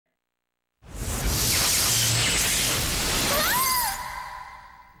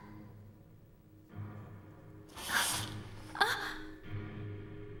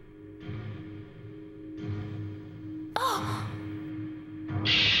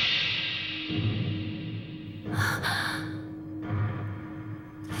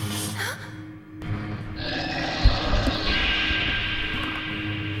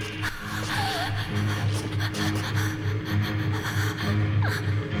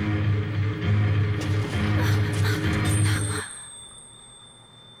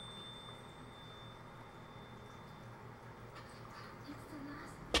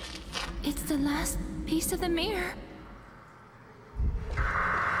last piece of the mirror.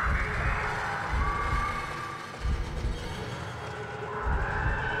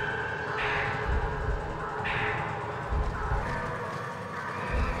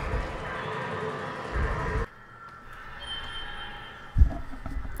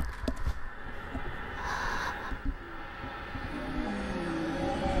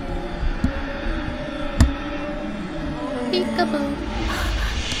 Peekaboo.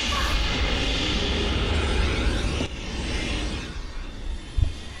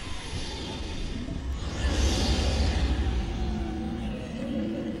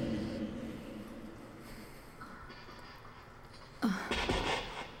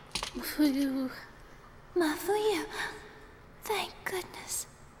 Mafuyu. Thank goodness.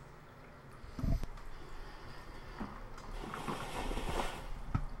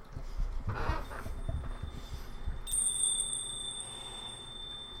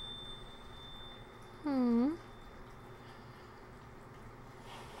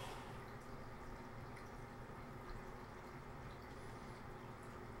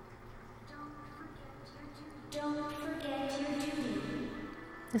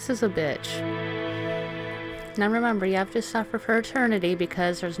 This is a bitch. Now remember, you have to suffer for eternity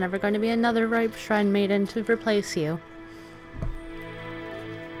because there's never going to be another Rope Shrine Maiden to replace you.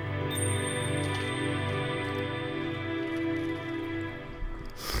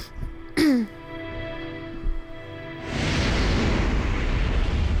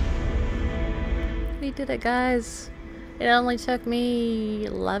 We did it, guys. It only took me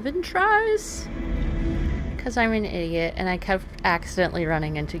 11 tries. Because I'm an idiot and I kept accidentally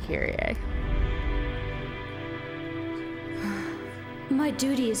running into Kirie. My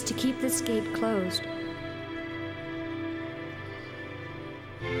duty is to keep this gate closed.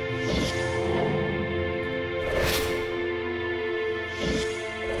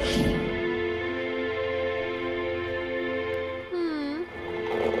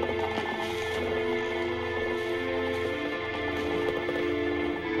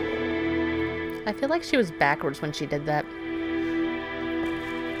 I feel like she was backwards when she did that.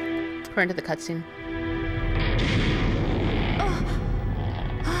 According to the cutscene.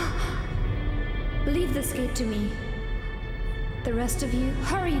 Leave this gate to me. The rest of you,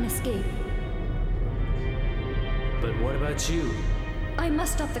 hurry and escape. But what about you? I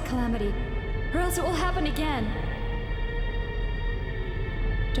must stop the calamity, or else it will happen again.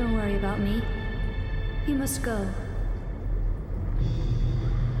 Don't worry about me. You must go.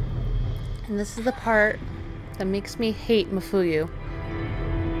 And this is the part that makes me hate Mafuyu.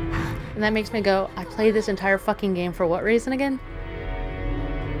 And that makes me go, I played this entire fucking game for what reason again?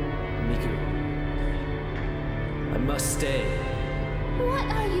 Miku. I must stay. What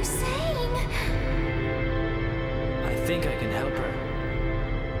are you saying? I think I can help her.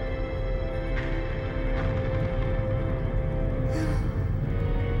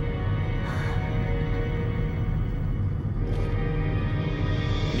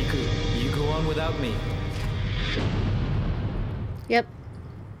 Miku, you go on without me. Yep.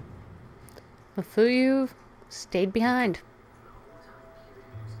 Mafuyu stayed behind.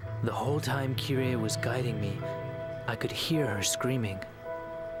 The whole time Kirie was guiding me, I could hear her screaming.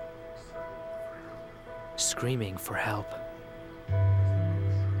 Screaming for help.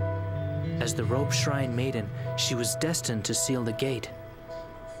 As the Rope Shrine Maiden, she was destined to seal the gate.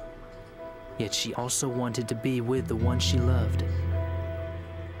 Yet she also wanted to be with the one she loved.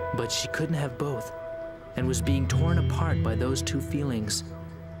 But she couldn't have both, and was being torn apart by those two feelings,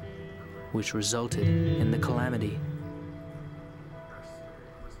 which resulted in the calamity.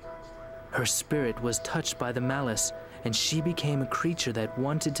 Her spirit was touched by the malice, and she became a creature that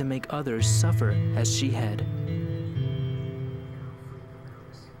wanted to make others suffer as she had.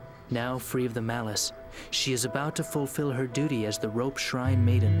 Now free of the malice, she is about to fulfill her duty as the Rope Shrine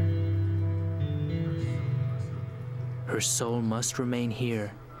Maiden. Her soul must remain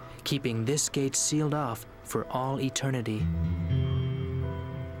here, keeping this gate sealed off for all eternity.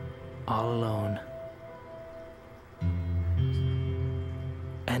 All alone.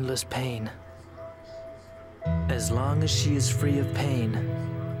 Endless pain. As long as she is free of pain,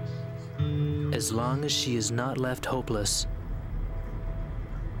 as long as she is not left hopeless,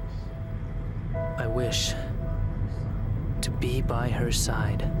 I wish to be by her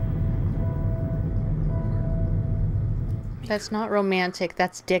side. That's not romantic,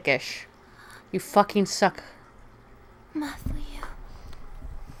 that's dickish. You fucking suck. Mafuyu.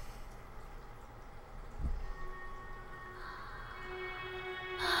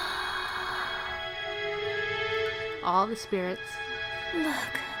 All the spirits.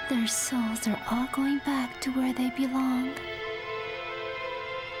 Look, their souls are all going back to where they belong.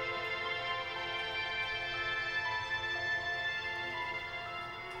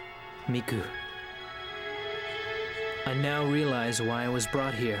 Miku. I now realize why I was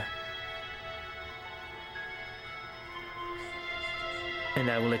brought here. And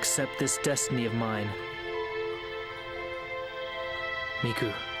I will accept this destiny of mine.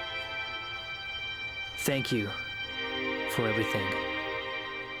 Miku, thank you for everything.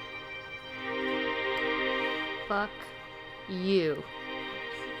 Fuck you.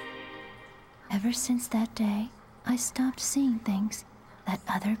 Ever since that day, I stopped seeing things that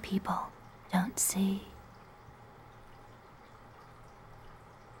other people don't see.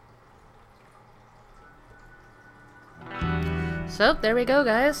 So, there we go,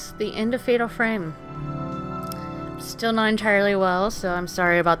 guys. The end of Fatal Frame. Still not entirely well, so I'm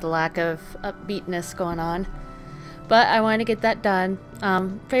sorry about the lack of upbeatness going on. But I wanted to get that done.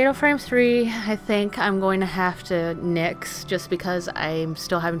 Fatal Frame 3, I think I'm going to have to nix just because I'm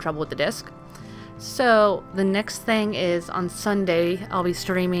still having trouble with the disc. So, the next thing is on Sunday, I'll be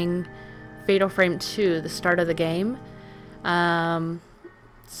streaming Fatal Frame 2, the start of the game.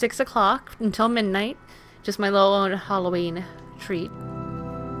 6 o'clock until midnight. Just my little own Halloween treat.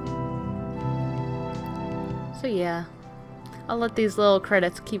 So yeah, I'll let these little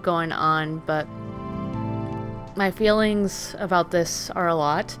credits keep going on, but my feelings about this are a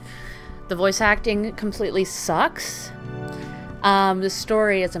lot. The voice acting completely sucks. The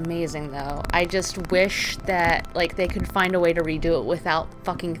story is amazing though. I just wish that like they could find a way to redo it without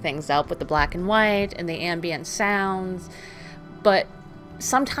fucking things up with the black and white and the ambient sounds. But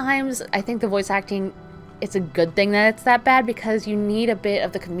sometimes I think the voice acting, it's a good thing that it's that bad because you need a bit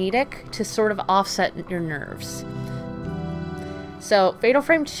of the comedic to sort of offset your nerves. So Fatal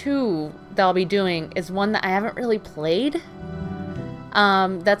Frame 2 that I'll be doing is one that I haven't really played.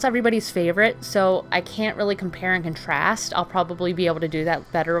 That's everybody's favorite, so I can't really compare and contrast. I'll probably be able to do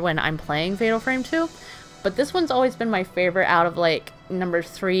that better when I'm playing Fatal Frame 2. But this one's always been my favorite out of like number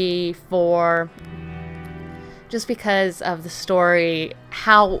 3, 4, just because of the story,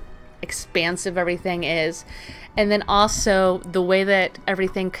 how expansive everything is, and then also the way that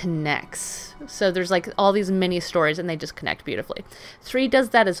everything connects. So there's like all these mini stories and they just connect beautifully. 3 does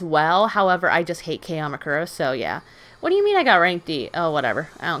that as well, however I just hate Kei Amakuro, so yeah. What do you mean I got ranked D? Oh, whatever,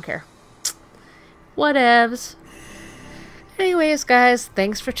 I don't care. Whatevs. Anyways guys,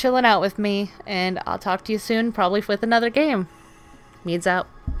 thanks for chilling out with me, and I'll talk to you soon, probably with another game. Meadz out.